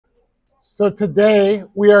So today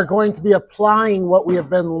we are going to be applying what we have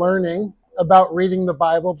been learning about reading the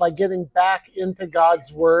Bible by getting back into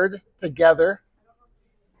God's Word together.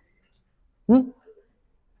 You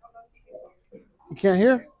can't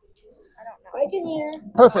hear? I can hear.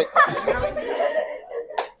 Perfect.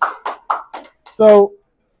 So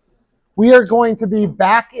we are going to be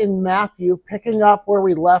back in Matthew, picking up where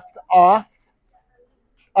we left off.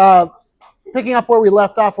 We're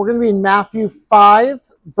going to be in Matthew 5,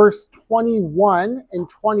 verse 21 and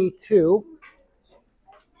 22.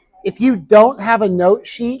 If you don't have a note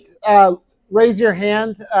sheet, raise your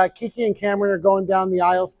hand. Kiki and Cameron are going down the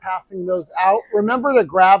aisles, passing those out. Remember to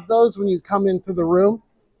grab those when you come into the room.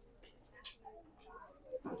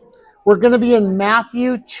 We're going to be in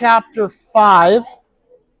Matthew chapter 5.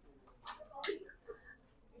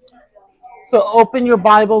 So open your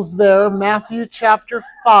Bibles there, Matthew chapter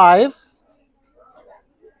 5,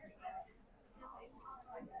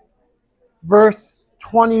 verse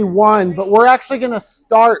 21. But we're actually going to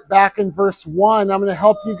start back in verse 1. I'm going to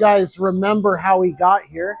help you guys remember how we got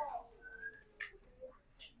here.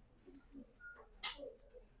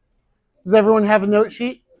 Does everyone have a note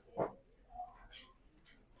sheet?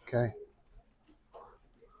 Okay.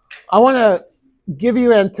 I want to give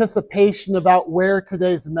you anticipation about where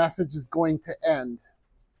today's message is going to end.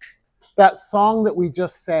 That song that we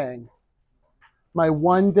just sang, my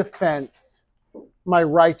one defense, my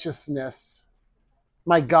righteousness,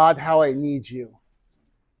 my God, how I need you.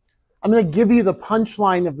 I'm going to give you the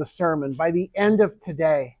punchline of the sermon. By the end of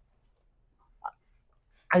today,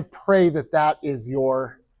 I pray that that is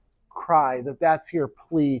your cry, that that's your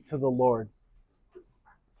plea to the Lord.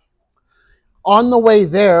 On the way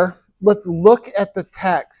there, let's look at the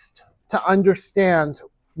text to understand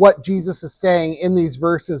what Jesus is saying in these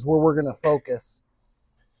verses where we're going to focus.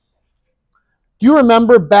 Do you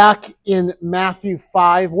remember back in Matthew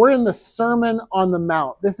 5? We're in the Sermon on the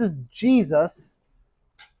Mount. This is Jesus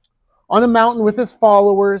on a mountain with his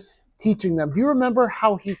followers, teaching them. Do you remember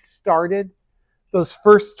how he started those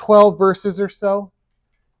first 12 verses or so,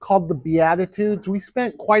 called the Beatitudes? We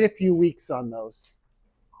spent quite a few weeks on those.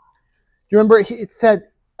 Do you remember it said,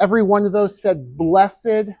 every one of those said,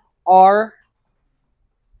 blessed are.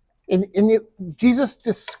 Jesus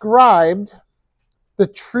described the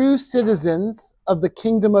true citizens of the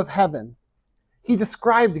kingdom of heaven. He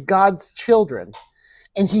described God's children.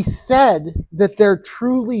 And he said that they're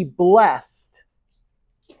truly blessed,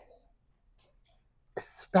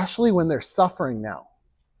 especially when they're suffering now.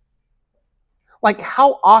 Like,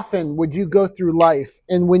 how often would you go through life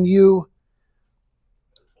and when you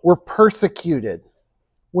were persecuted,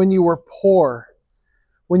 when you were poor,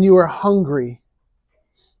 when you were hungry,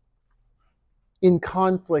 in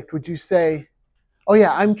conflict, would you say, oh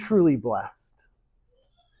yeah, I'm truly blessed?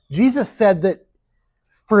 Jesus said that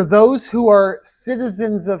for those who are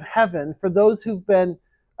citizens of heaven, for those who've been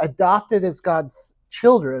adopted as God's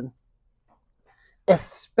children,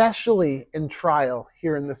 especially in trial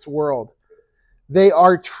here in this world, they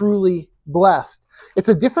are truly blessed. It's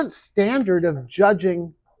a different standard of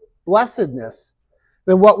judging blessedness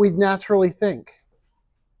than what we'd naturally think.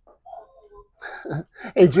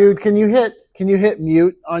 Hey Jude, can you hit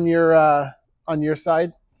mute on your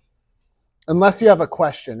side? Unless you have a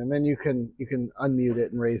question, and then you can unmute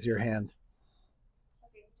it and raise your hand.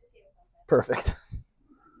 Perfect.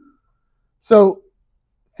 So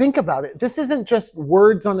think about it. This isn't just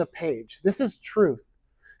words on a page. This is truth.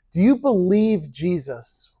 Do you believe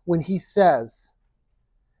Jesus when he says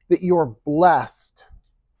that you're blessed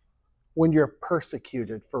when you're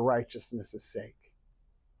persecuted for righteousness' sake?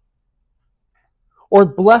 Or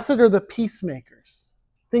blessed are the peacemakers.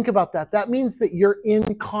 Think about that. That means that you're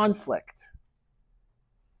in conflict.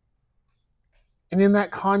 And in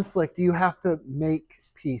that conflict, you have to make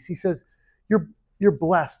peace. He says, you're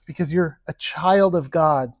blessed because you're a child of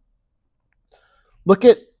God. Look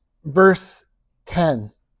at verse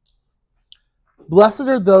 10. Blessed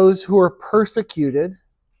are those who are persecuted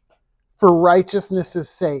for righteousness'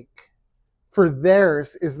 sake, for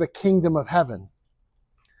theirs is the kingdom of heaven.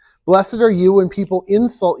 Blessed are you when people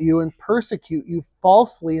insult you and persecute you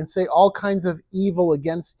falsely and say all kinds of evil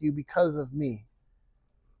against you because of me.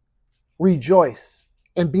 Rejoice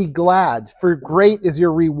and be glad, for great is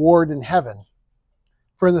your reward in heaven.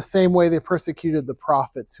 For in the same way they persecuted the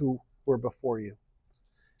prophets who were before you.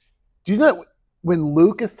 Do you know that when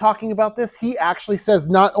Luke is talking about this, he actually says,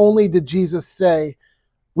 not only did Jesus say,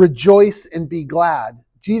 rejoice and be glad,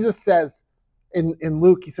 Jesus says, in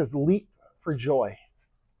Luke, he says, leap for joy.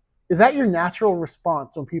 Is that your natural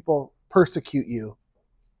response when people persecute you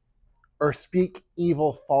or speak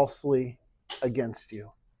evil falsely against you?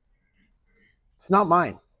 It's not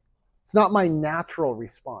mine. It's not my natural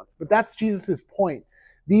response. But that's Jesus's point.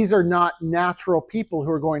 These are not natural people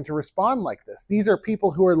who are going to respond like this. These are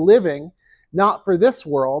people who are living not for this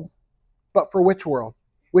world, but for which world?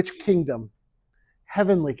 Which kingdom?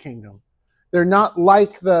 Heavenly kingdom. They're not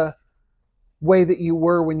like the way that you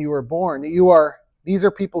were when you were born. These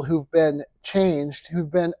are people who've been changed,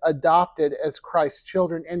 who've been adopted as Christ's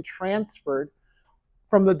children and transferred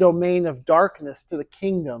from the domain of darkness to the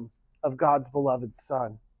kingdom of God's beloved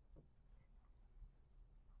Son.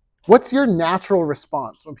 What's your natural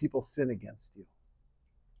response when people sin against you?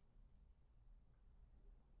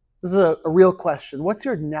 This is a real question. What's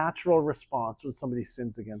your natural response when somebody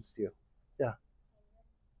sins against you? Yeah.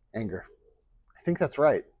 Anger. I think that's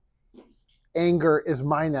right. Anger is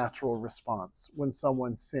my natural response when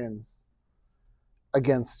someone sins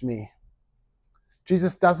against me.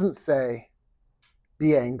 Jesus doesn't say,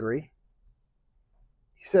 be angry.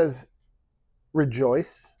 He says,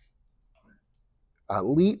 rejoice.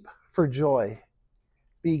 Leap for joy.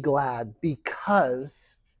 Be glad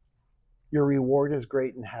because your reward is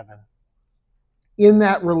great in heaven. In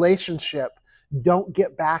that relationship, don't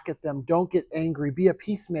get back at them. Don't get angry. Be a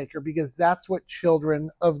peacemaker because that's what children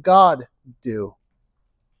of God do.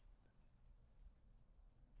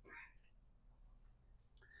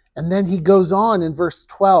 And then he goes on in verse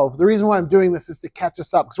 12. The reason why I'm doing this is to catch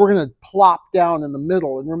us up because we're going to plop down in the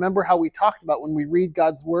middle. And remember how we talked about when we read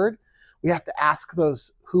God's word, we have to ask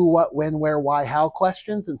those who, what, when, where, why, how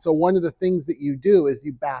questions. And so one of the things that you do is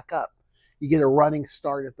you back up. You get a running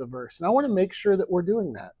start at the verse. And I want to make sure that we're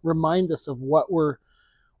doing that. Remind us of what we're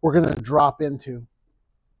going to drop into.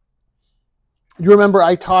 You remember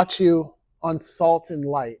I taught you on salt and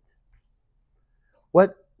light.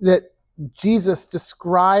 That Jesus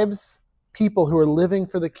describes people who are living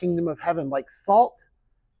for the kingdom of heaven like salt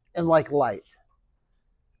and like light.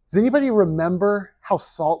 Does anybody remember how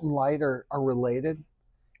salt and light are related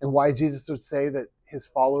and why Jesus would say that his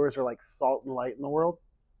followers are like salt and light in the world?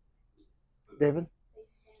 David?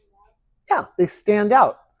 Yeah, they stand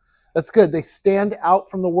out. That's good. They stand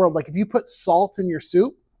out from the world. Like if you put salt in your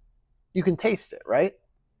soup, you can taste it, right?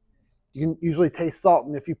 You can usually taste salt.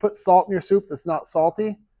 And if you put salt in your soup that's not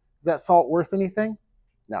salty, is that salt worth anything?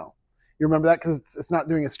 No. You remember that because it's not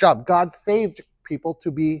doing its job. God saved people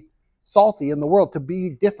to be salty in the world, to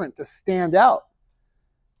be different, to stand out,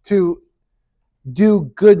 to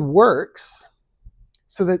do good works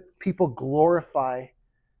so that people glorify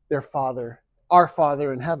their Father, our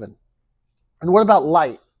Father in heaven. And what about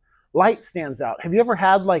light? Light stands out. Have you ever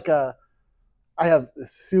had I have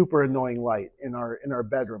this super annoying light in our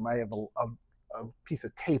bedroom. I have a piece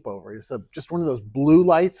of tape over it. It's just one of those blue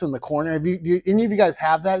lights in the corner. Do any of you guys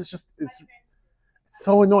have that? It's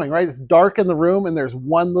so annoying, right? It's dark in the room and there's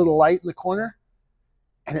one little light in the corner.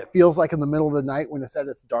 And it feels like in the middle of the night when it's at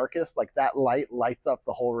its darkest, like that light lights up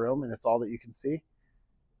the whole room and it's all that you can see.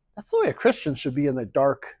 That's the way a Christian should be in the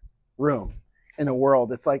dark room in a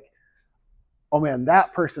world. It's like, oh man,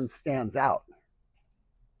 that person stands out.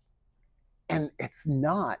 And it's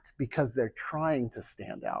not because they're trying to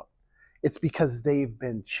stand out. It's because they've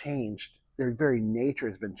been changed. Their very nature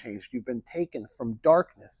has been changed. You've been taken from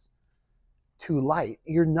darkness to light.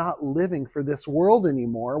 You're not living for this world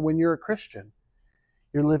anymore when you're a Christian.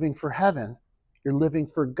 You're living for heaven. You're living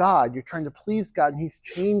for God. You're trying to please God, and he's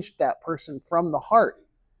changed that person from the heart.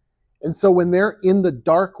 And so when they're in the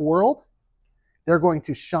dark world, they're going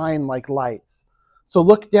to shine like lights. So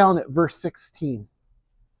look down at verse 16.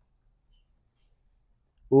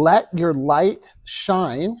 Let your light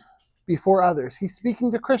shine before others. He's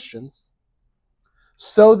speaking to Christians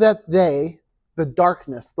so that they, the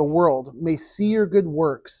darkness, the world, may see your good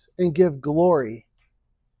works and give glory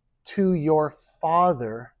to your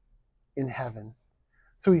Father in heaven.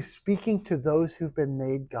 So he's speaking to those who've been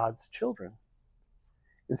made God's children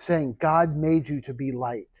and saying, God made you to be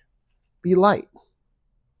light. Be light.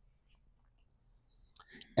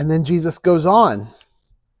 And then Jesus goes on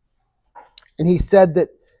and he said that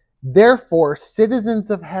therefore,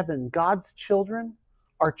 citizens of heaven, God's children,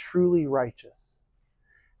 are truly righteous.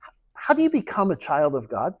 How do you become a child of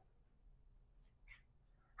God?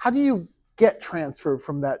 How do you get transferred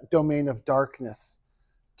from that domain of darkness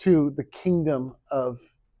to the kingdom of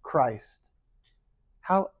Christ?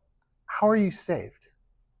 How are you saved?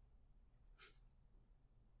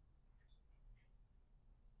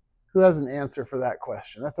 Who has an answer for that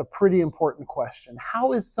question? That's a pretty important question.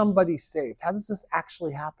 How is somebody saved? How does this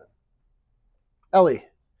actually happen? Ellie?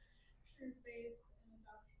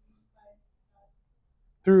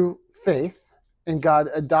 Through faith, and God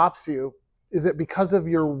adopts you. Is it because of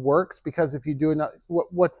your works? Because if you do enough,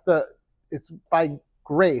 it's by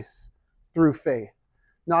grace through faith.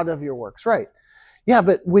 not of your works. Right. Yeah,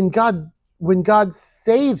 but when God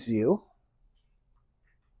saves you,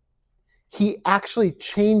 he actually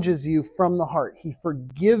changes you from the heart. He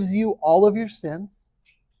forgives you all of your sins,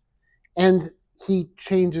 and he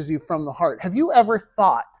changes you from the heart. Have you ever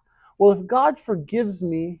thought, well, if God forgives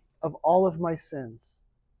me of all of my sins,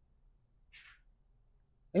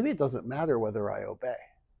 maybe it doesn't matter whether I obey?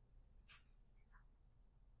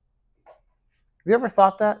 Have you ever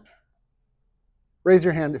thought that? Raise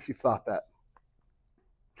your hand if you've thought that.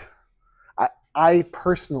 I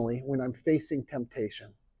personally, when I'm facing temptation,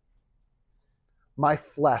 my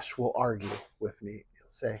flesh will argue with me. It'll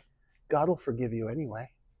say, God will forgive you anyway.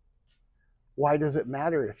 Why does it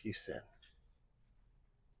matter if you sin?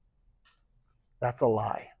 That's a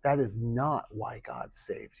lie. That is not why God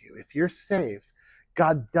saved you. If you're saved,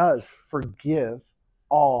 God does forgive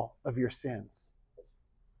all of your sins.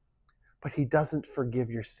 But he doesn't forgive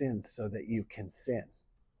your sins so that you can sin.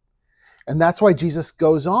 And that's why Jesus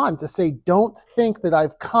goes on to say, don't think that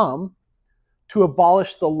I've come to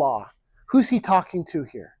abolish the law. Who's he talking to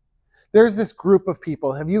here? There's this group of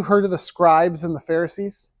people. Have you heard of the scribes and the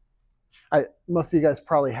Pharisees? Most of you guys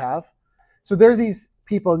probably have. So there's these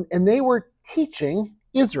people, and they were teaching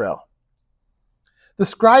Israel. The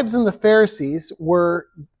scribes and the Pharisees were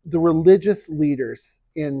the religious leaders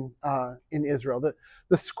in Israel.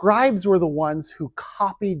 The scribes were the ones who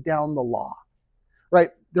copied down the law,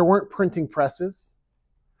 right? There weren't printing presses.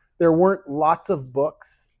 There weren't lots of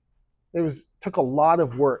books. It took a lot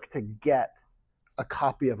of work to get a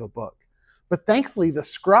copy of a book. But thankfully, the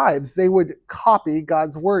scribes, they would copy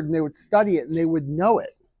God's word and they would study it and they would know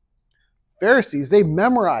it. Pharisees, they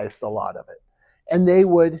memorized a lot of it and they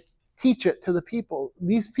would teach it to the people.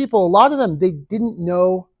 These people, a lot of them, they didn't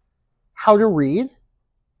know how to read,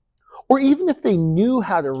 or even if they knew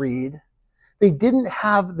how to read, they didn't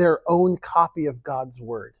have their own copy of God's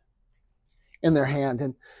word in their hand.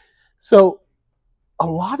 And so a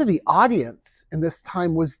lot of the audience in this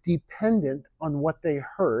time was dependent on what they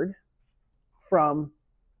heard from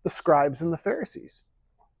the scribes and the Pharisees.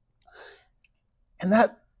 And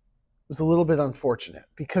that was a little bit unfortunate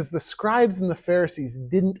because the scribes and the Pharisees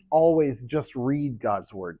didn't always just read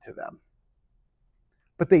God's word to them,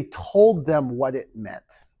 but they told them what it meant.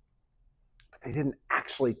 But they didn't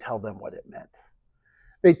actually tell them what it meant.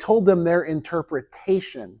 They told them their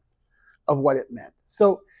interpretation of what it meant.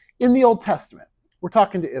 So in the Old Testament, we're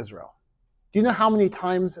talking to Israel. Do you know how many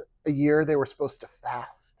times a year they were supposed to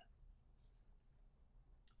fast?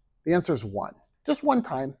 The answer is one. Just one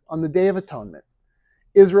time on the Day of Atonement.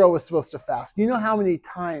 Israel was supposed to fast. Do you know how many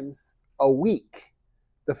times a week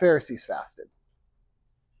the Pharisees fasted?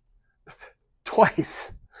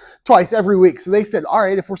 Twice every week. So they said, all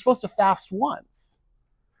right, if we're supposed to fast once,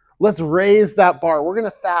 let's raise that bar. We're going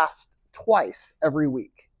to fast twice every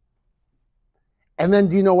week. And then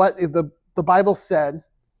do you know what? The Bible said,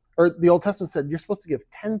 or the Old Testament said, you're supposed to give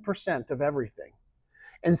 10% of everything.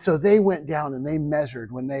 And so they went down and they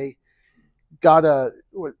measured when they got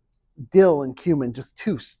dill and cumin, just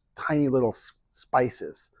two tiny little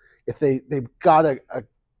spices. If they got a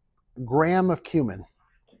gram of cumin,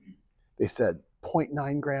 they said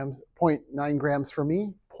 0.9 grams for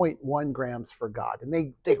me, 0.1 grams for God.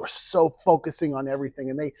 And they were so focusing on everything.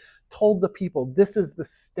 And they told the people, this is the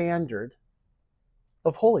standard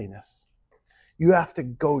of holiness. You have to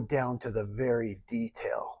go down to the very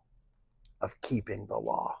detail of keeping the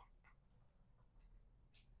law.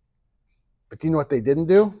 But do you know what they didn't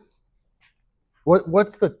do?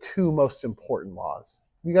 What's the two most important laws?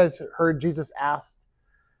 You guys heard Jesus asked,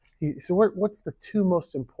 so what's the two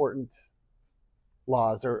most important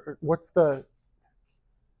laws? Or what's the,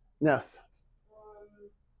 Ness?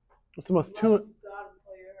 What's the most two? Love God with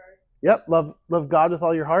all your heart. Yep, love God with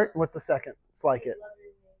all your heart. And what's the second? It's like it.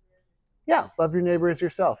 Yeah, love your neighbor as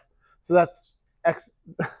yourself. So that's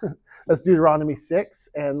Deuteronomy 6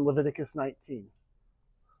 and Leviticus 19.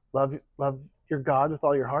 Love your God with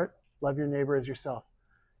all your heart. Love your neighbor as yourself.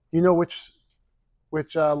 You know which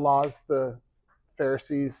laws the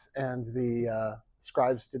Pharisees and the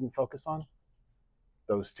scribes didn't focus on?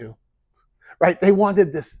 Those two. Right? They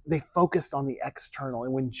wanted this. They focused on the external.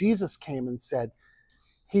 And when Jesus came and said,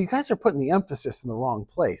 hey, you guys are putting the emphasis in the wrong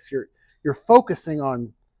place. You're focusing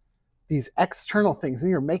on these external things,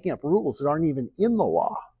 and you're making up rules that aren't even in the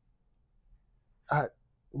law.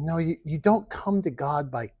 No, you don't come to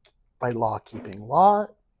God by law keeping.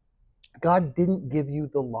 God didn't give you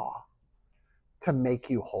the law to make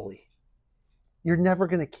you holy. You're never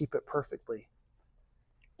going to keep it perfectly.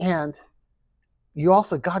 And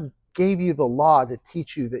God gave you the law to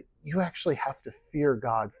teach you that you actually have to fear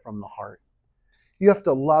God from the heart. You have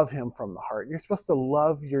to love him from the heart. You're supposed to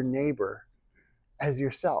love your neighbor as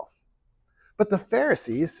yourself. But the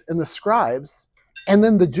Pharisees and the scribes, and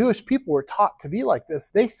then the Jewish people were taught to be like this.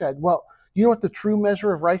 They said, well, you know what the true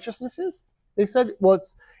measure of righteousness is? They said, well,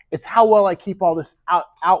 it's how well I keep all this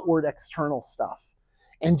outward external stuff.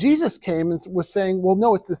 And Jesus came and was saying, well,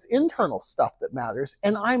 no, it's this internal stuff that matters,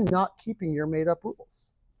 and I'm not keeping your made up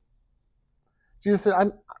rules. Jesus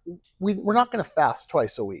said, we're not going to fast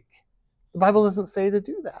twice a week. The Bible doesn't say to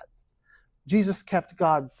do that. Jesus kept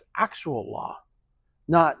God's actual law,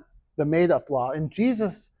 not the made-up law. And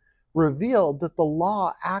Jesus revealed that the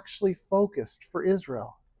law actually focused for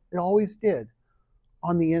Israel. It always did,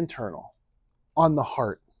 on the internal, on the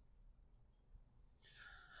heart.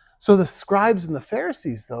 So the scribes and the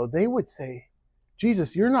Pharisees, though, they would say,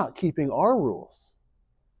 Jesus, you're not keeping our rules.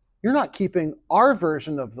 You're not keeping our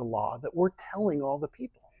version of the law that we're telling all the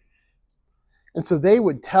people. And so they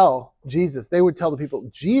would tell Jesus, they would tell the people,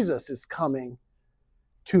 Jesus is coming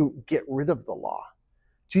to get rid of the law.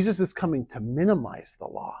 Jesus is coming to minimize the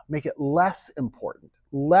law, make it less important,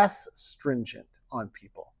 less stringent on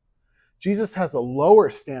people. Jesus has a lower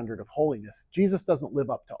standard of holiness. Jesus doesn't live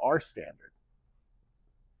up to our standard.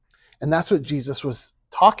 And that's what Jesus was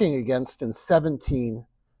talking against in 17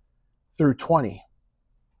 through 20.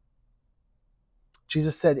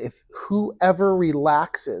 Jesus said, if whoever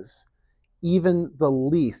relaxes even the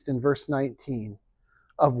least, in verse 19,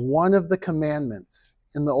 of one of the commandments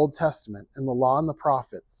in the Old Testament, in the law and the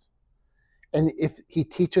prophets, and if he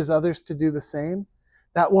teaches others to do the same,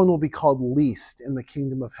 that one will be called least in the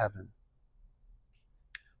kingdom of heaven.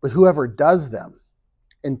 But whoever does them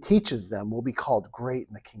and teaches them will be called great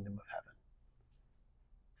in the kingdom of heaven.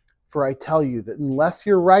 For I tell you that unless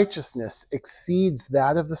your righteousness exceeds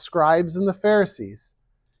that of the scribes and the Pharisees,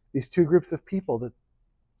 these two groups of people that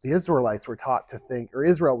the Israelites were taught to think, or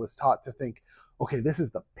Israel was taught to think, okay, this is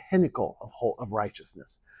the pinnacle of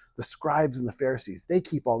righteousness. The scribes and the Pharisees, they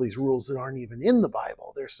keep all these rules that aren't even in the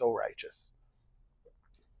Bible. They're so righteous.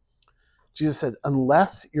 Jesus said,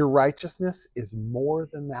 unless your righteousness is more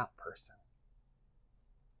than that person,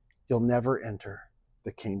 you'll never enter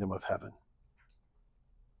the kingdom of heaven.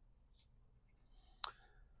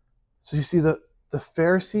 So you see, the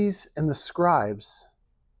Pharisees and the scribes,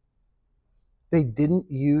 they didn't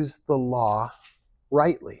use the law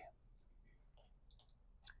rightly.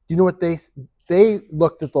 You know what they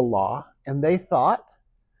looked at the law and they thought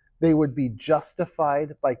they would be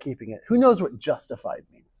justified by keeping it. Who knows what justified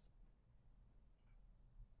means?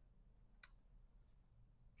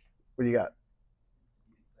 What do you got?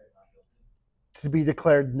 To be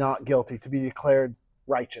declared not guilty, to be declared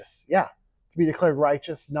righteous. Yeah, to be declared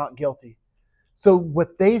righteous, not guilty. So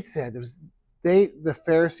what they said was the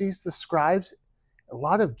Pharisees, the scribes, a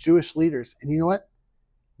lot of Jewish leaders, and you know what?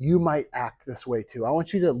 You might act this way too. I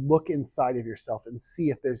want you to look inside of yourself and see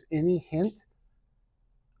if there's any hint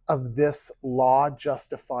of this law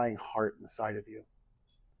justifying heart inside of you.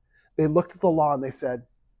 They looked at the law and they said,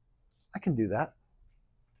 I can do that.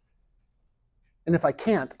 And if I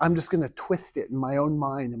can't, I'm just going to twist it in my own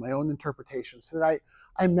mind and my own interpretation so that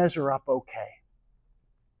I measure up okay.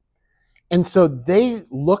 And so they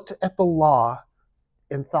looked at the law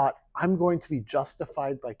and thought, I'm going to be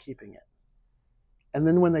justified by keeping it. And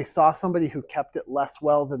then when they saw somebody who kept it less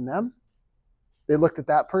well than them, they looked at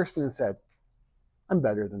that person and said, I'm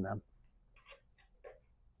better than them.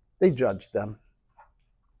 They judged them.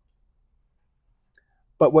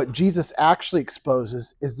 But what Jesus actually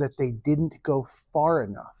exposes is that they didn't go far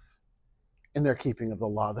enough in their keeping of the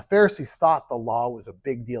law. The Pharisees thought the law was a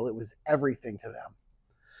big deal. It was everything to them.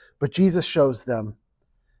 But Jesus shows them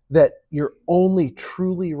that you're only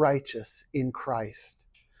truly righteous in Christ.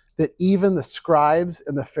 That even the scribes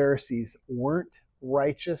and the Pharisees weren't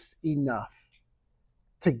righteous enough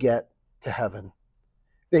to get to heaven.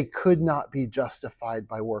 They could not be justified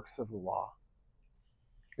by works of the law.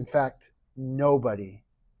 In fact, nobody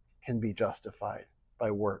can be justified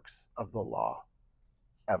by works of the law,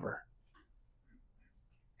 ever.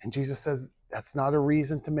 And Jesus says that's not a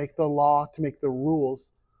reason to make the law, to make the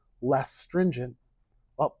rules less stringent.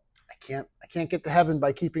 Well, I can't get to heaven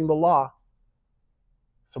by keeping the law.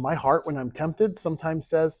 So my heart, when I'm tempted, sometimes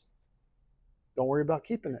says, don't worry about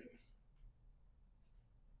keeping it.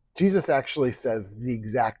 Jesus actually says the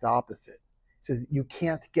exact opposite. He says, you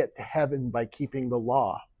can't get to heaven by keeping the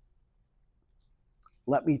law.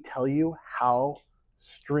 Let me tell you how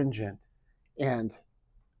stringent and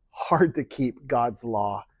hard to keep God's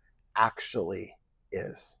law actually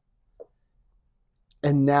is.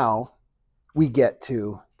 And now we get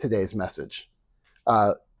to today's message.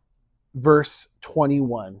 Verse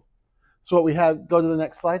 21. So what we had, go to the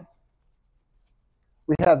next slide.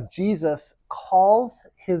 we have Jesus calls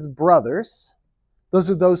his brothers, those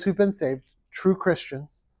are those who've been saved, true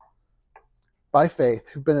Christians, by faith,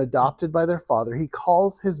 who've been adopted by their father. He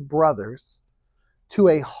calls his brothers to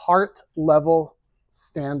a heart-level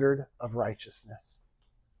standard of righteousness.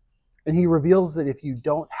 And he reveals that if you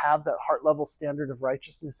don't have that heart-level standard of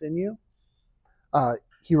righteousness in you,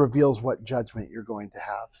 he reveals what judgment you're going to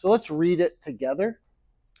have. So let's read it together.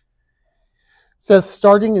 It says,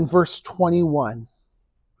 starting in verse 21,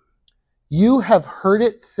 "You have heard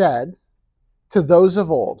it said to those of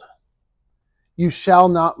old, 'You shall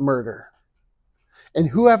not murder. And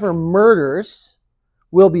whoever murders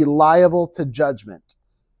will be liable to judgment.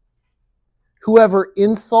 Whoever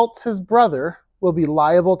insults his brother will be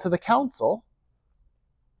liable to the council.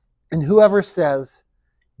 And whoever says,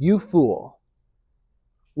 "You fool,"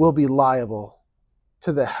 will be liable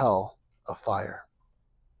to the hell of fire."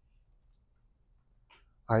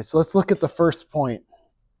 All right, so let's look at the first point.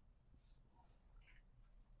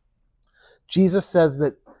 Jesus says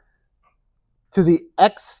that to the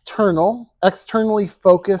externally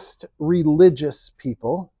focused religious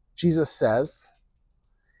people, Jesus says,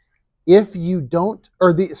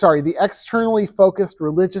 the externally focused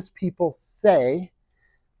religious people say,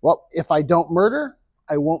 well, if I don't murder,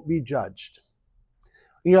 I won't be judged.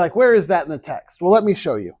 And you're like, where is that in the text? Well, let me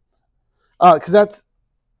show you. Because that's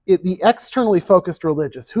it, the externally focused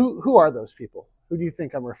religious. Who are those people? Who do you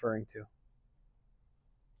think I'm referring to?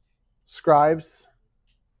 Scribes,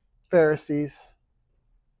 Pharisees,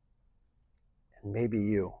 and maybe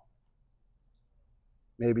you.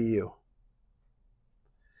 Maybe you.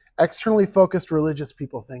 Externally focused religious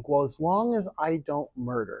people think, well, as long as I don't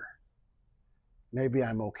murder, maybe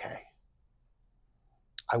I'm okay.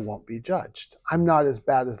 I won't be judged. I'm not as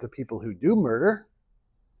bad as the people who do murder.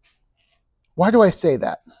 Why do I say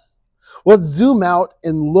that? Well, let's zoom out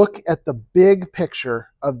and look at the big picture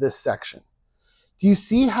of this section. Do you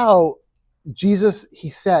see how Jesus, he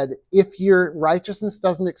said, if your righteousness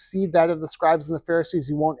doesn't exceed that of the scribes and the Pharisees,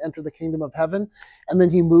 you won't enter the kingdom of heaven? And then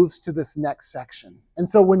he moves to this next section. And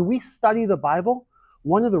so when we study the Bible,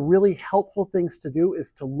 one of the really helpful things to do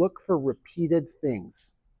is to look for repeated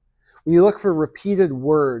things. When you look for repeated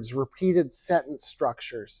words, repeated sentence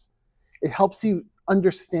structures, it helps you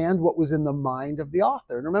understand what was in the mind of the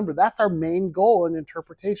author. And remember, that's our main goal in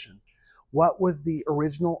interpretation. What was the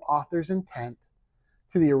original author's intent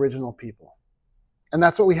to the original people? And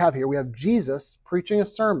that's what we have here. We have Jesus preaching a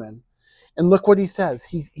sermon, and look what he says.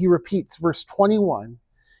 He repeats verse 21,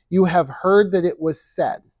 "You have heard that it was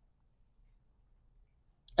said."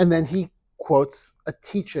 And then he quotes a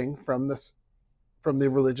teaching from the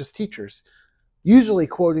religious teachers, usually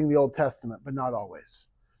quoting the Old Testament, but not always.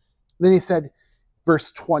 Then he said,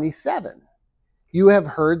 verse 27, "You have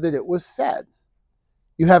heard that it was said."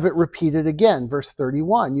 You have it repeated again. Verse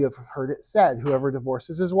 31, "You have heard it said, whoever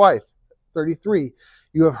divorces his wife." 33,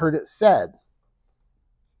 "You have heard it said."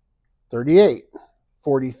 38,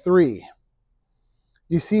 43.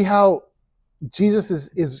 You see how Jesus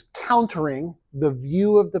is countering the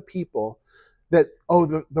view of the people that,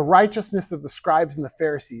 the righteousness of the scribes and the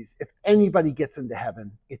Pharisees, if anybody gets into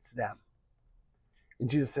heaven, it's them. And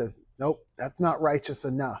Jesus says, nope, that's not righteous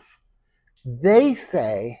enough. They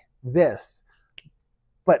say this,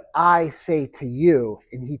 but I say to you,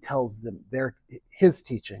 and he tells them his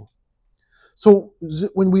teaching. So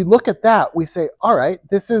when we look at that, we say, all right,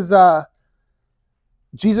 this is,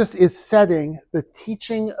 Jesus is setting the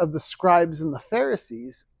teaching of the scribes and the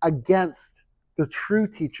Pharisees against the true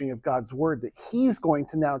teaching of God's word that he's going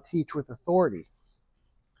to now teach with authority.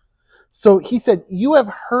 So he said, "You have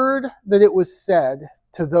heard that it was said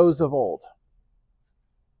to those of old,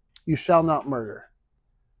 'You shall not murder.'"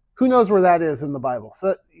 Who knows where that is in the Bible?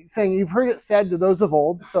 So he's saying you've heard it said to those of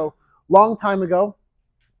old. So long time ago,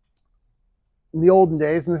 in the olden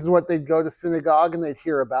days, and this is what they'd go to synagogue and they'd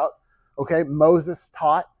hear about. Okay, Moses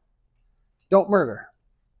taught, don't murder.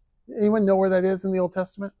 Anyone know where that is in the Old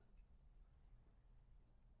Testament?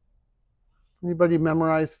 Anybody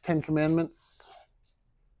memorize 10 Commandments?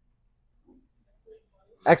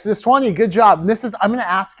 Exodus 20, good job. And I'm going to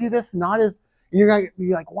ask you this, not as, you're going to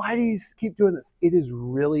be like, why do you keep doing this? It is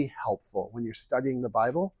really helpful when you're studying the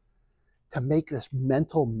Bible to make this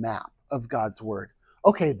mental map of God's word.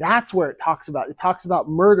 Okay, that's where it talks about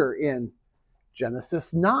murder in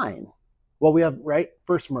Genesis 9. Well, we have, right,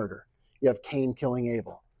 first murder. You have Cain killing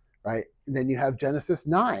Abel, right? And then you have Genesis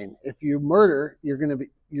 9. If you murder,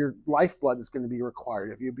 your lifeblood is going to be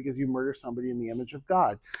required of you because you murder somebody in the image of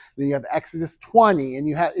God. Then you have Exodus 20, and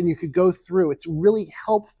you could go through. It's really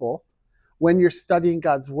helpful when you're studying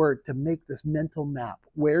God's word to make this mental map.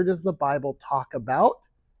 Where does the Bible talk about?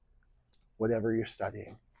 whatever you're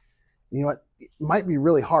studying. You know what? It might be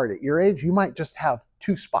really hard at your age. You might just have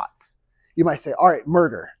 2 spots. You might say, all right,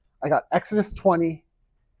 murder. I got Exodus 20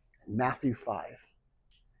 and Matthew 5.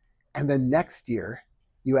 And then next year,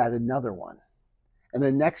 you add another one. And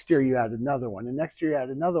then next year, you add another one. And next year, you add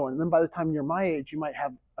another one. And then by the time you're my age, you might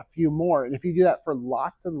have a few more. And if you do that for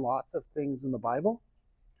lots and lots of things in the Bible,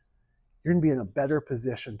 you're going to be in a better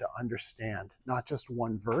position to understand not just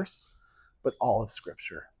one verse, but all of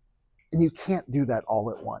Scripture. And you can't do that all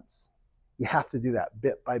at once. You have to do that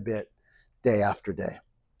bit by bit, day after day.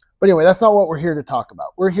 But anyway, that's not what we're here to talk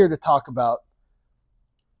about. We're here to talk about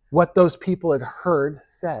what those people had heard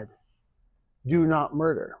said. Do not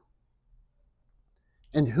murder.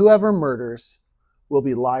 And whoever murders will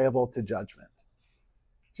be liable to judgment.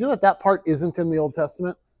 Do you know that part isn't in the Old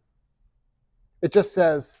Testament? It just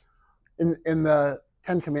says, in the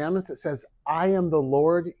 10 Commandments, it says, I am the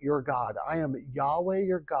Lord your God. I am Yahweh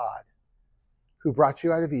your God who brought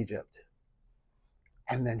you out of Egypt.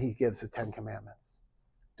 And then he gives the 10 Commandments.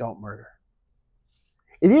 Don't murder.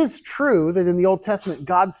 It is true that in the Old Testament,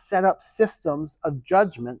 God set up systems of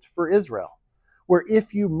judgment for Israel, where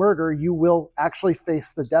if you murder, you will actually face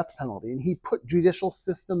the death penalty. And he put judicial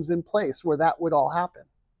systems in place where that would all happen.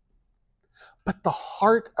 But the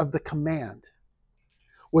heart of the command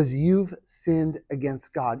was you've sinned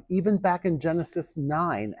against God, even back in Genesis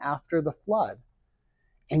 9 after the flood.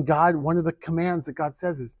 And God, one of the commands that God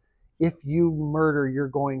says is, if you murder, you're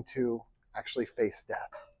going to actually face death.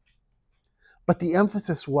 But the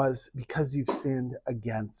emphasis was because you've sinned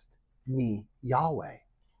against me, Yahweh.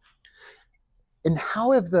 And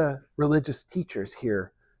how have the religious teachers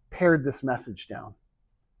here pared this message down?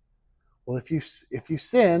 Well, if you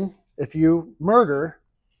sin, if you murder,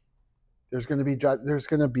 there's going to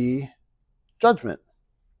be judgment.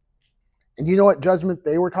 And you know what judgment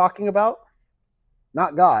they were talking about?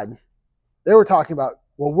 Not God. They were talking about,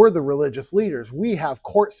 well, we're the religious leaders. We have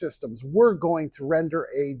court systems. We're going to render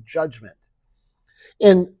a judgment.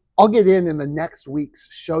 And I'll get in the next weeks,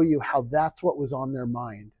 show you how that's what was on their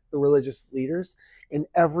mind, the religious leaders, in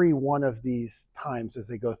every one of these times as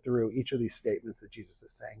they go through each of these statements that Jesus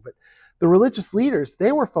is saying. But the religious leaders,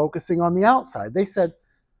 they were focusing on the outside. They said,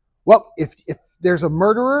 well, if there's a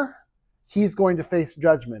murderer, he's going to face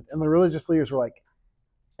judgment. And the religious leaders were like,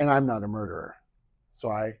 and I'm not a murderer, so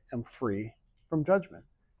I am free from judgment.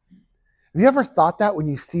 Have you ever thought that when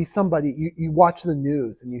you see somebody, you watch the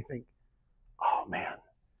news and you think, oh man,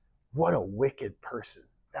 what a wicked person.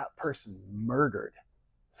 That person murdered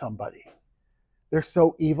somebody. They're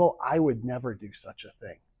so evil, I would never do such a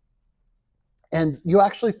thing. And you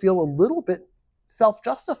actually feel a little bit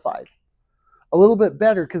self-justified, a little bit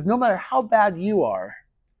better, because no matter how bad you are,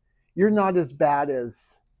 you're not as bad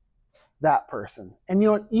as that person. And you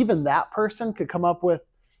know what? Even that person could come up with,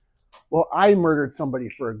 well, I murdered somebody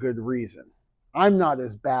for a good reason. I'm not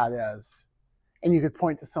as bad as, and you could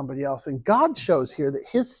point to somebody else. And God shows here that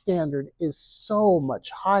his standard is so much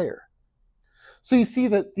higher. So you see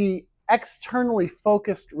that the externally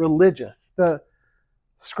focused religious, the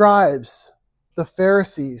scribes, the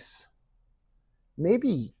Pharisees,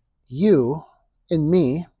 maybe you and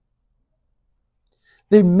me,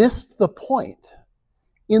 they missed the point.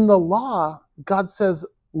 In the law, God says,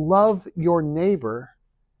 love your neighbor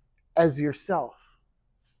as yourself.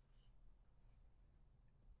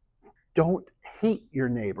 Don't hate your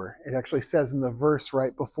neighbor. It actually says in the verse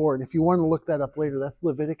right before. And if you want to look that up later, that's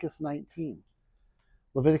Leviticus 19.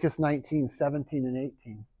 Leviticus 19, 17 and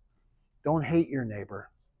 18. Don't hate your neighbor.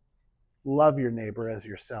 Love your neighbor as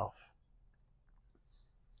yourself.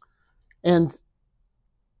 And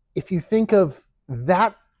if you think of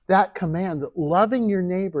that command, that loving your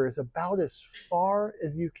neighbor is about as far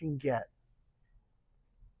as you can get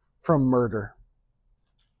from murder.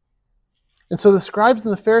 And so the scribes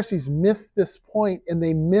and the Pharisees missed this point, and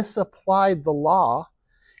they misapplied the law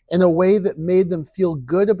in a way that made them feel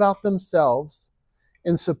good about themselves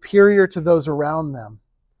and superior to those around them,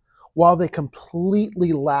 while they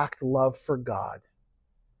completely lacked love for God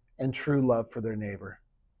and true love for their neighbor.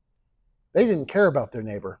 They didn't care about their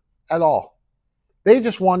neighbor at all. They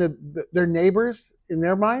just wanted their neighbors, in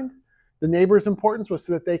their mind, the neighbor's importance was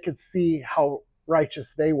so that they could see how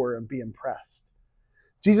righteous they were and be impressed.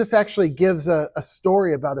 Jesus actually gives a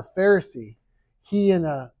story about a Pharisee. He and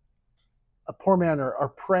a poor man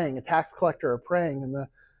are praying, a tax collector are praying, and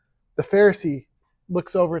the Pharisee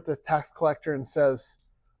looks over at the tax collector and says,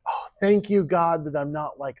 oh, thank you, God, that I'm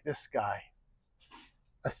not like this guy,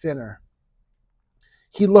 a sinner.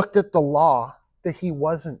 He looked at the law that he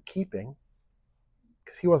wasn't keeping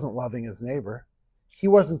because he wasn't loving his neighbor. He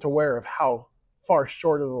wasn't aware of how far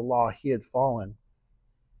short of the law he had fallen.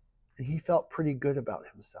 And he felt pretty good about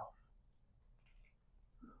himself.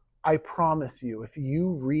 I promise you, if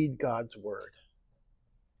you read God's word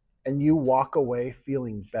and you walk away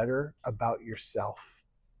feeling better about yourself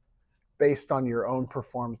based on your own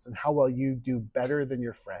performance and how well you do better than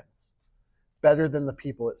your friends, better than the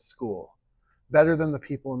people at school, better than the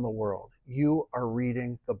people in the world, you are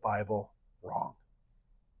reading the Bible wrong.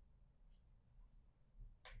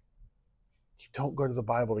 You don't go to the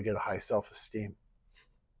Bible to get a high self-esteem.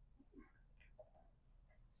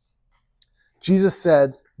 Jesus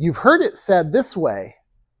said, you've heard it said this way,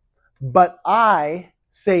 but I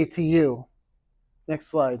say to you. Next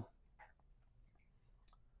slide.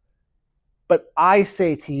 But I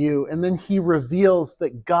say to you, and then he reveals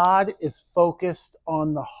that God is focused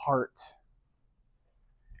on the heart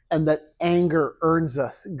and that anger earns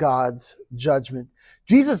us God's judgment.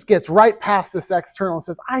 Jesus gets right past this external and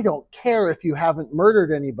says, I don't care if you haven't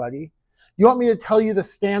murdered anybody. You want me to tell you the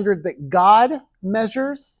standard that God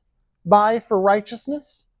measures by for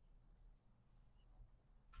righteousness?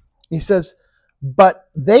 He says, but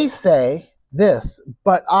they say this,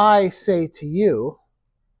 but I say to you,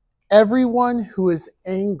 everyone who is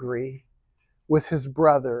angry with his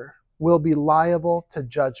brother will be liable to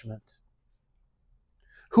judgment.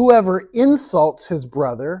 Whoever insults his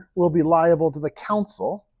brother will be liable to the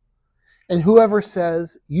council, and whoever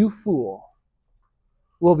says, you fool,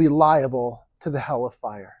 will be liable to the hell of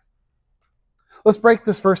fire. Let's break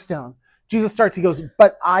this verse down. Jesus starts, he goes,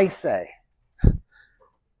 but I say.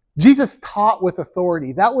 Jesus taught with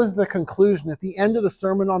authority. That was the conclusion at the end of the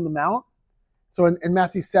Sermon on the Mount. So in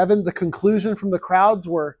Matthew 7, the conclusion from the crowds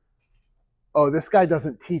were, oh, this guy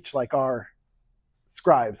doesn't teach like our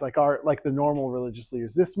scribes, like the normal religious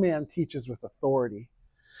leaders. This man teaches with authority.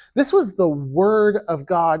 This was the Word of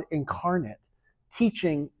God incarnate,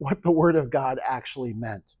 teaching what the Word of God actually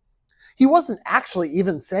meant. He wasn't actually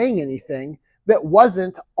even saying anything that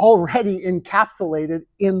wasn't already encapsulated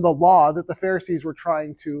in the law that the Pharisees were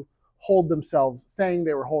trying to hold themselves, saying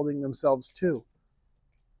they were holding themselves to.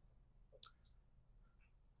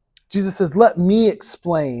 Jesus says, let me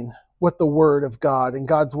explain what the Word of God and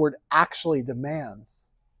God's Word actually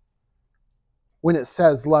demands when it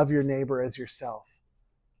says, love your neighbor as yourself.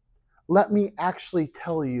 Let me actually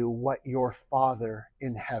tell you what your Father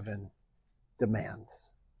in heaven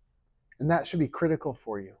demands. And that should be critical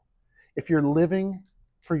for you. If you're living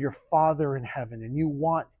for your Father in heaven and you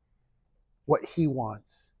want what he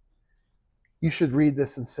wants, you should read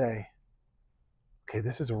this and say, okay,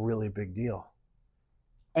 this is a really big deal.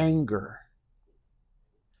 Anger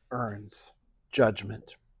earns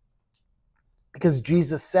judgment. Because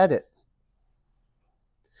Jesus said it.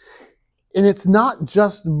 And it's not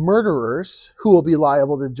just murderers who will be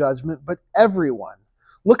liable to judgment, but everyone.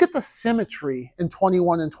 Look at the symmetry in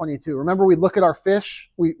 21 and 22. Remember, we look at our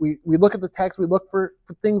fish, we look at the text, we look for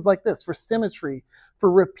things like this, for symmetry,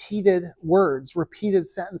 for repeated words, repeated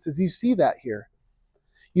sentences. You see that here.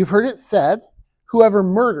 You've heard it said, whoever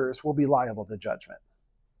murders will be liable to judgment.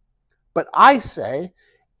 But I say,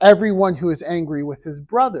 everyone who is angry with his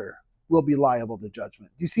brother will be liable to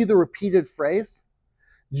judgment. Do you see the repeated phrase?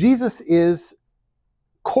 Jesus is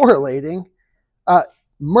correlating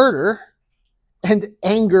murder and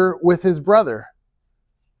anger with his brother.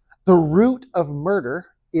 The root of murder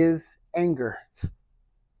is anger.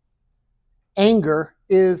 Anger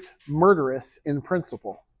is murderous in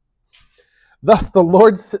principle. Thus, the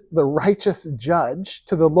Lord, the righteous judge,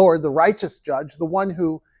 to the Lord, the righteous judge, the one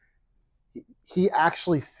who he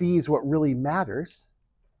actually sees what really matters,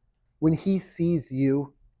 when he sees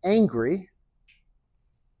you angry,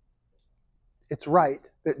 it's right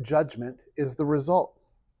that judgment is the result.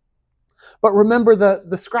 But remember,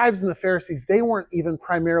 the scribes and the Pharisees, they weren't even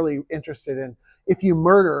primarily interested in, if you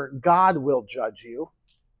murder, God will judge you.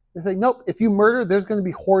 They say, nope, if you murder, there's going to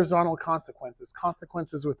be horizontal consequences,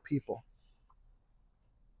 consequences with people.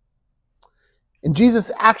 And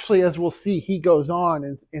Jesus actually, as we'll see, he goes on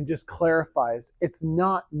and just clarifies, it's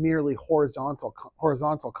not merely horizontal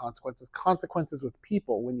consequences, consequences with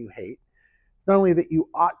people when you hate. It's not only that you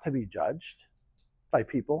ought to be judged by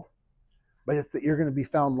people, but it's that you're going to be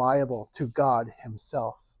found liable to God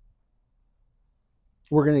himself.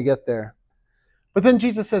 We're going to get there. But then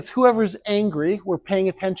Jesus says, whoever's angry, we're paying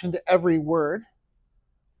attention to every word,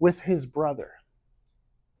 with his brother.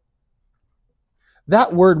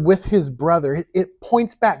 That word, with his brother, it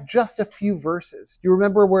points back just a few verses. You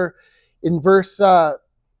remember where in verse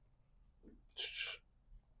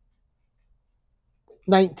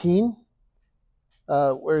 19,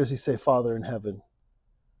 where does he say Father in heaven?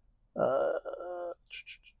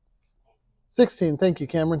 16, thank you,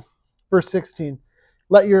 Cameron. Verse 16.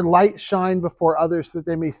 Let your light shine before others so that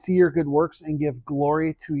they may see your good works and give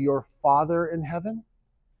glory to your Father in heaven.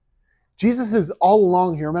 Jesus is all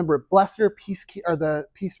along here. Remember, blessed are the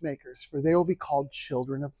peacemakers, for they will be called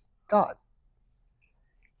children of God.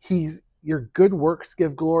 Your good works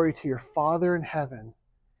give glory to your Father in heaven.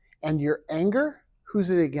 And your anger, who's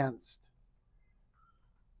it against?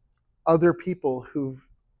 Other people who've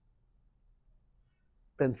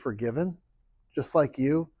been forgiven, just like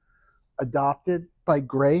you, adopted by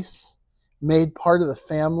grace, made part of the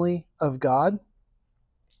family of God.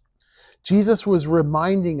 Jesus was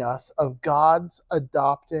reminding us of God's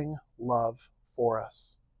adopting love for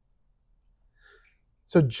us.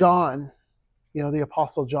 So John, the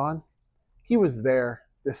Apostle John, he was there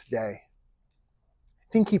this day. I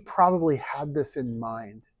think he probably had this in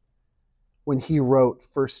mind when he wrote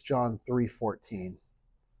 1 John 3:14.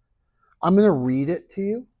 I'm going to read it to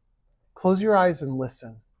you. Close your eyes and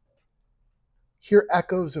listen. Hear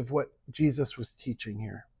echoes of what Jesus was teaching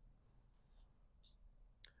here.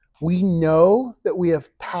 We know that we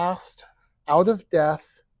have passed out of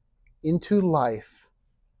death into life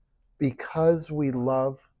because we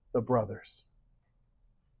love the brothers.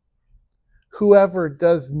 Whoever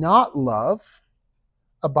does not love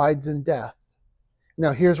abides in death.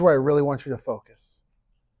 Now, here's where I really want you to focus.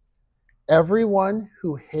 Everyone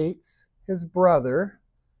who hates his brother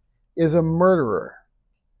is a murderer,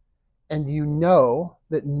 and you know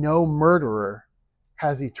that no murderer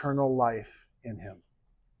has eternal life in him.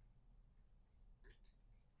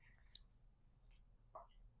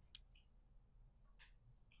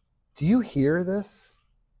 Do you hear this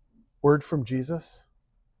word from Jesus?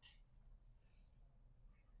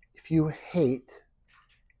 If you hate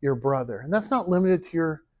your brother, and that's not limited to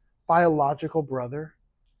your biological brother,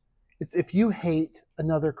 it's if you hate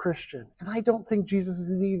another Christian. And I don't think Jesus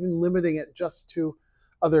is even limiting it just to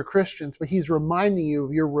other Christians, but he's reminding you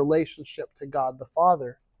of your relationship to God the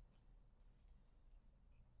Father.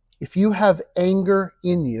 If you have anger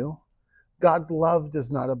in you, God's love does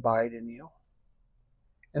not abide in you.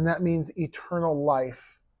 And that means eternal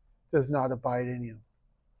life does not abide in you.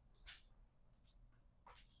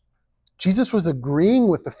 Jesus was agreeing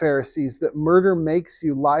with the Pharisees that murder makes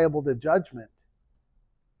you liable to judgment.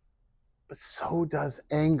 But so does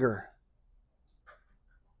anger.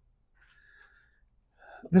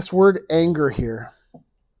 This word anger here,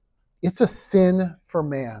 it's a sin for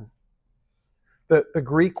man. The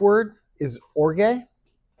Greek word is orge.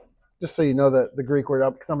 Just so you know the Greek word,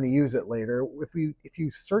 because I'm going to use it later. If you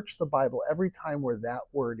search the Bible, every time where that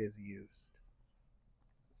word is used,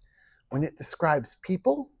 when it describes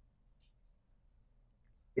people,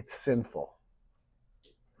 it's sinful.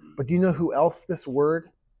 But do you know who else this word,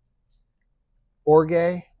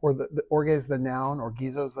 orge, or the orge is the noun, or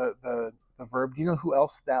gizo is the verb. Do you know who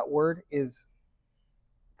else that word is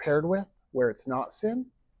paired with, where it's not sin?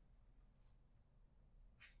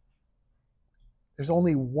 There's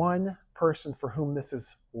only one person for whom this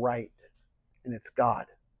is right, and it's God.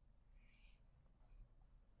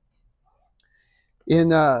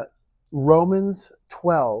 In Romans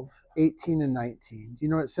 12:18 and 19, do you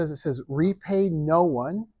know what it says? It says, repay no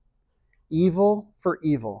one evil for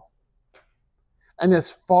evil. And as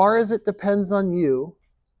far as it depends on you,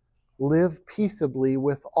 live peaceably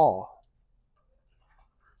with all.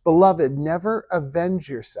 Beloved, never avenge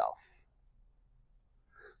yourself,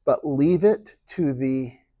 but leave it to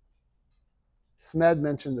the, Smed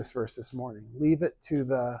mentioned this verse this morning, leave it to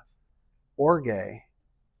the orge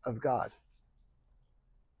of God.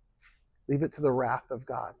 Leave it to the wrath of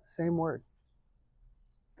God. Same word.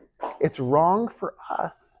 It's wrong for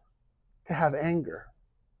us to have anger.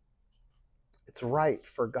 It's right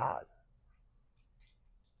for God.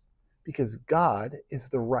 Because God is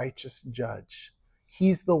the righteous judge.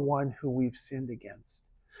 He's the one who we've sinned against.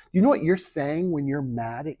 You know what you're saying when you're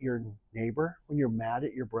mad at your neighbor, when you're mad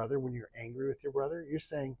at your brother, when you're angry with your brother? You're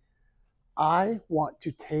saying, I want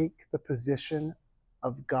to take the position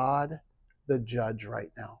of God, the judge,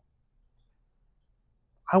 right now.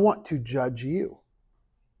 I want to judge you.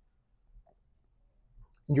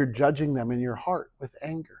 And you're judging them in your heart with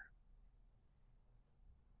anger.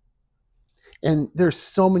 And there's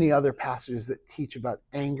so many other passages that teach about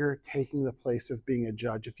anger taking the place of being a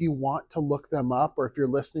judge. If you want to look them up, or if you're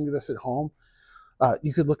listening to this at home,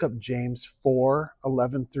 you could look up James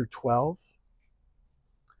 4:11 through 12,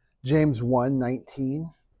 James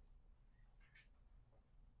 1:19.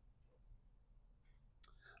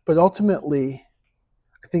 But ultimately,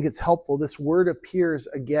 I think it's helpful. This word appears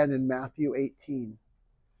again in Matthew 18,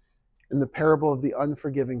 in the parable of the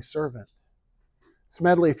unforgiving servant.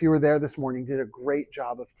 Smedley, if you were there this morning, did a great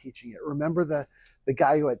job of teaching it. Remember the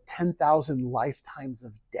guy who had 10,000 lifetimes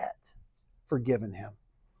of debt forgiven him.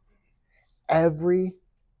 Every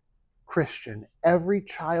Christian, every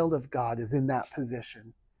child of God is in that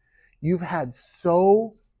position. You've had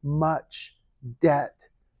so much debt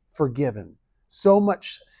forgiven, so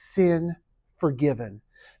much sin forgiven,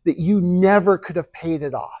 that you never could have paid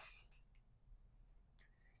it off.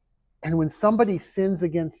 And when somebody sins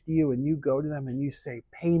against you and you go to them and you say,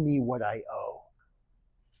 pay me what I owe,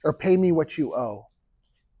 or pay me what you owe,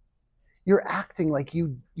 you're acting like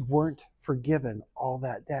you weren't forgiven all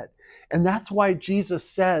that debt. And that's why Jesus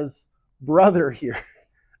says, brother here.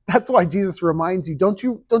 That's why Jesus reminds you, don't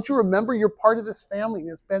you remember you're part of this family and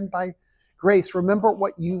it's been by grace. Remember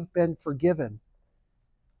what you've been forgiven.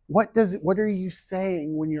 What are you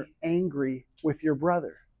saying when you're angry with your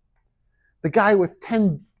brother? The guy with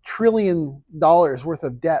 $10 trillion worth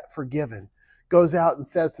of debt forgiven goes out and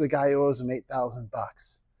says to the guy who owes him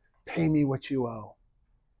 $8,000, pay me what you owe.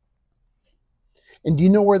 And do you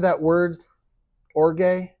know where that word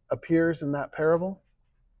orge appears in that parable?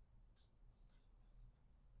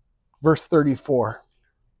 Verse 34.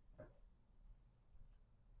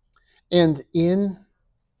 And in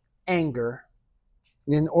anger,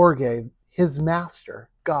 in orge, his master,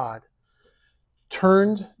 God,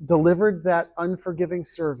 delivered that unforgiving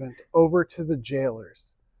servant over to the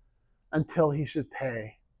jailers until he should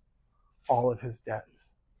pay all of his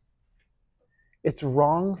debts. It's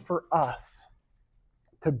wrong for us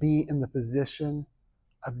to be in the position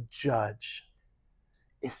of judge,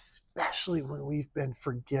 especially when we've been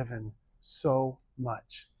forgiven so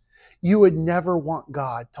much. You would never want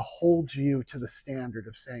God to hold you to the standard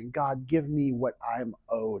of saying, God, give me what I'm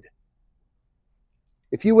owed.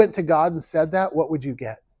 If you went to God and said that, what would you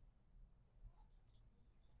get?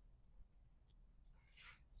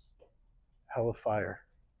 Hell of fire.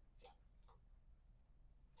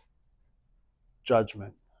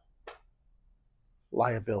 Judgment.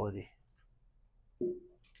 Liability.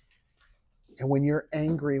 And when you're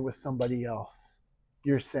angry with somebody else,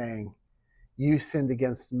 you're saying, you sinned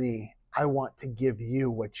against me. I want to give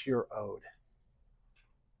you what you're owed.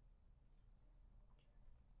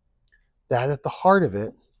 That at the heart of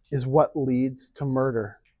it is what leads to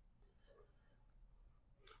murder.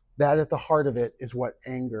 That at the heart of it is what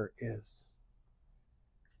anger is.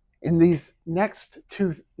 In these next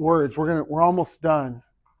two words, we're almost done.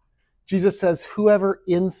 Jesus says, whoever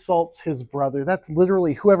insults his brother, that's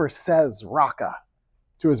literally whoever says raka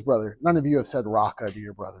to his brother. None of you have said raka to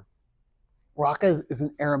your brother. Raka is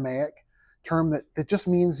an Aramaic term that just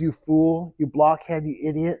means you fool, you blockhead, you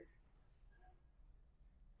idiot.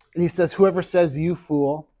 And he says, whoever says you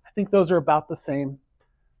fool, I think those are about the same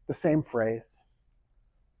phrase.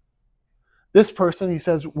 This person, he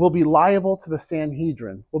says, will be liable to the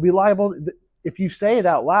Sanhedrin. Will be liable, if you say it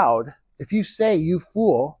out loud, if you say you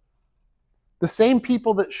fool, the same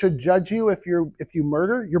people that should judge you if you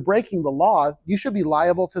murder, you're breaking the law, you should be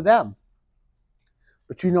liable to them.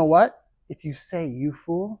 But you know what? If you say you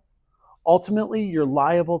fool, ultimately you're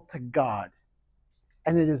liable to God.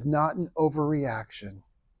 And it is not an overreaction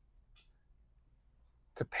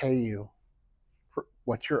to pay you for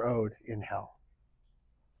what you're owed in hell.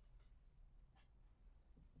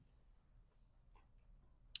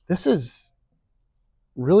 This is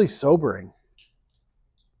really sobering.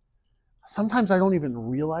 Sometimes I don't even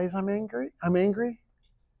realize I'm angry.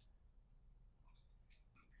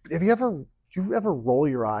 Do you ever roll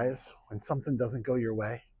your eyes when something doesn't go your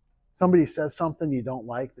way? Somebody says something you don't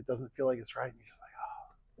like that doesn't feel like it's right, and you're just like,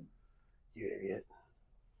 oh, you idiot.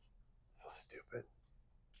 So stupid.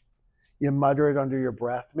 You mutter it under your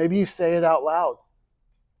breath. Maybe you say it out loud.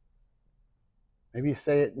 Maybe you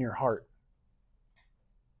say it in your heart.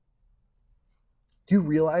 Do you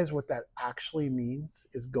realize what that actually means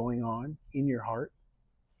is going on in your heart?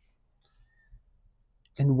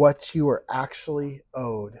 And what you are actually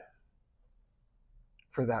owed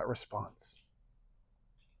for that response?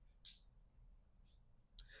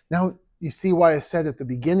 Now, you see why I said at the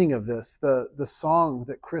beginning of this, the song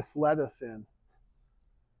that Chris led us in,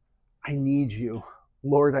 I need you.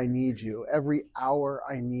 Lord, I need you. Every hour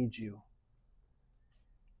I need you.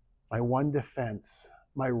 My one defense,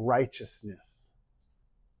 my righteousness.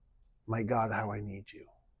 My God, how I need you.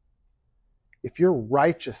 If your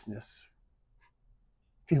righteousness,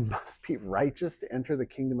 if you must be righteous to enter the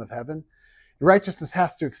kingdom of heaven, your righteousness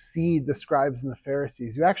has to exceed the scribes and the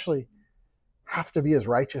Pharisees. You actually have to be as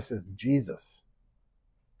righteous as Jesus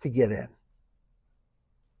to get in.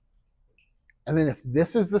 And then if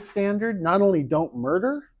this is the standard, not only don't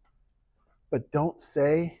murder, but don't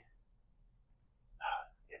say,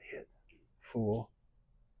 idiot, fool,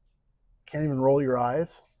 Can't even roll your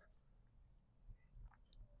eyes?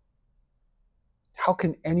 How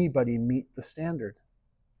can anybody meet the standard?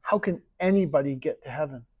 How can anybody get to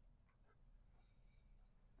heaven?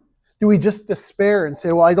 Do we just despair and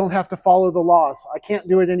say, well, I don't have to follow the laws. I can't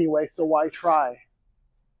do it anyway, so why try?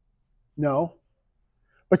 No.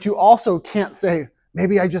 But you also can't say,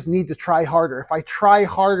 maybe I just need to try harder. If I try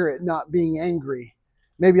harder at not being angry,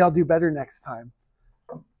 maybe I'll do better next time.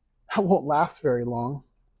 That won't last very long.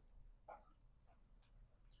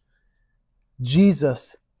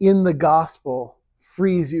 Jesus in the gospel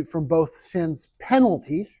frees you from both sin's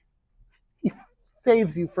penalty. He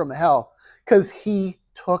saves you from hell because he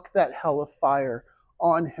took that hell of fire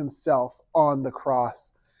on himself on the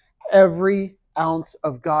cross. Every ounce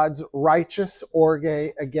of God's righteous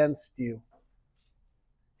orge against you,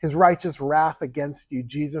 his righteous wrath against you,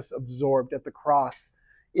 Jesus absorbed at the cross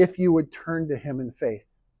if you would turn to him in faith.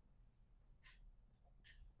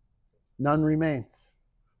 None remains.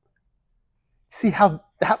 See how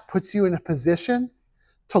that puts you in a position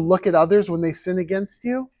to look at others when they sin against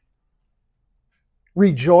you?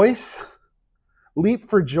 Rejoice, leap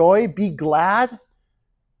for joy, be glad.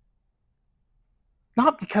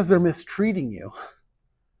 Not because they're mistreating you,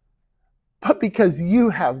 but because you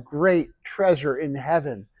have great treasure in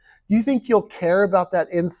heaven. Do you think you'll care about that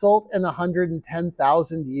insult in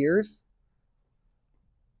 110,000 years?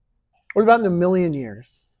 What about in 1,000,000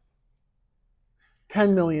 years?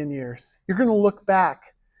 10 million years? You're going to look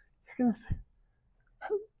back. You're going to say,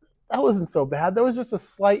 that wasn't so bad. That was just a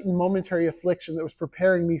slight and momentary affliction that was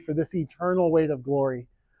preparing me for this eternal weight of glory.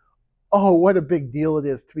 Oh, what a big deal it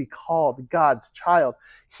is to be called God's child.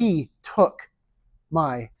 He took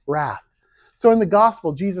my wrath. So in the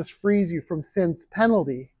gospel, Jesus frees you from sin's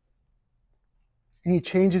penalty, and he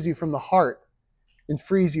changes you from the heart and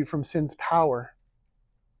frees you from sin's power.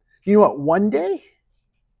 You know what? One day,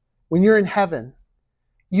 when you're in heaven,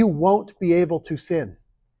 you won't be able to sin.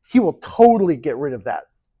 He will totally get rid of that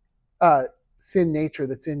sin nature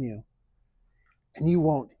that's in you. And you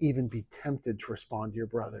won't even be tempted to respond to your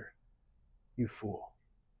brother. You fool.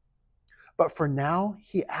 But for now,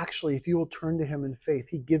 he actually, if you will turn to him in faith,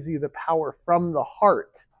 he gives you the power from the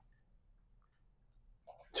heart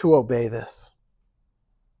to obey this.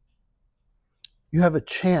 You have a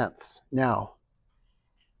chance now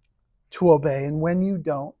to obey. And when you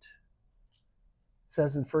don't, it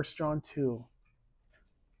says in 1 John 2,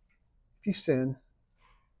 if you sin,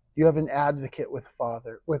 you have an advocate with the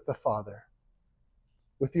Father,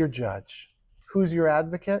 with your judge. Who's your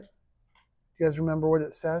advocate? You guys remember what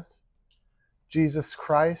it says? Jesus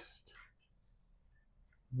Christ,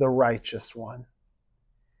 the righteous one.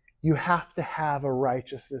 You have to have a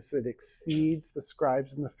righteousness that exceeds the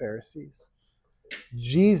scribes and the Pharisees.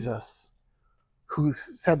 Jesus, who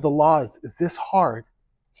said the law is this hard,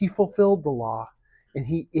 he fulfilled the law, and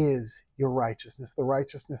he is your righteousness, the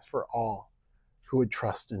righteousness for all who would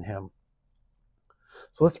trust in him.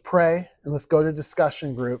 So let's pray, and let's go to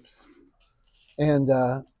discussion groups and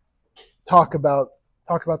talk about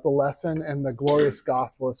the lesson and the glorious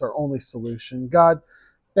gospel as our only solution. God,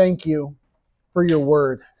 thank you for your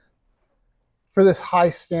word, for this high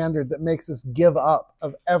standard that makes us give up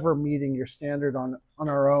of ever meeting your standard on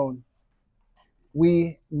our own.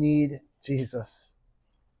 We need Jesus,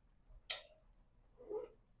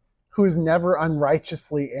 who is never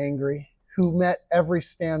unrighteously angry, who met every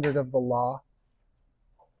standard of the law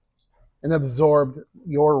and absorbed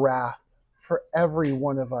your wrath for every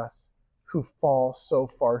one of us who fall so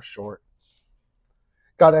far short.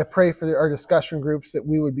 God, I pray for our discussion groups that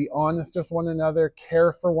we would be honest with one another,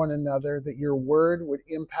 care for one another, that your word would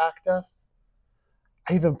impact us.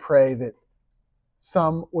 I even pray that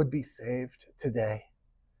some would be saved today,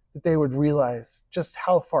 that they would realize just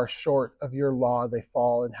how far short of your law they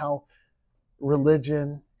fall and how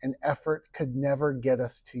religion and effort could never get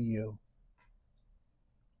us to you.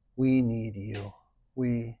 We need you.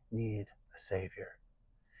 We need a Savior.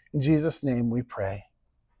 In Jesus' name we pray.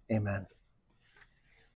 Amen.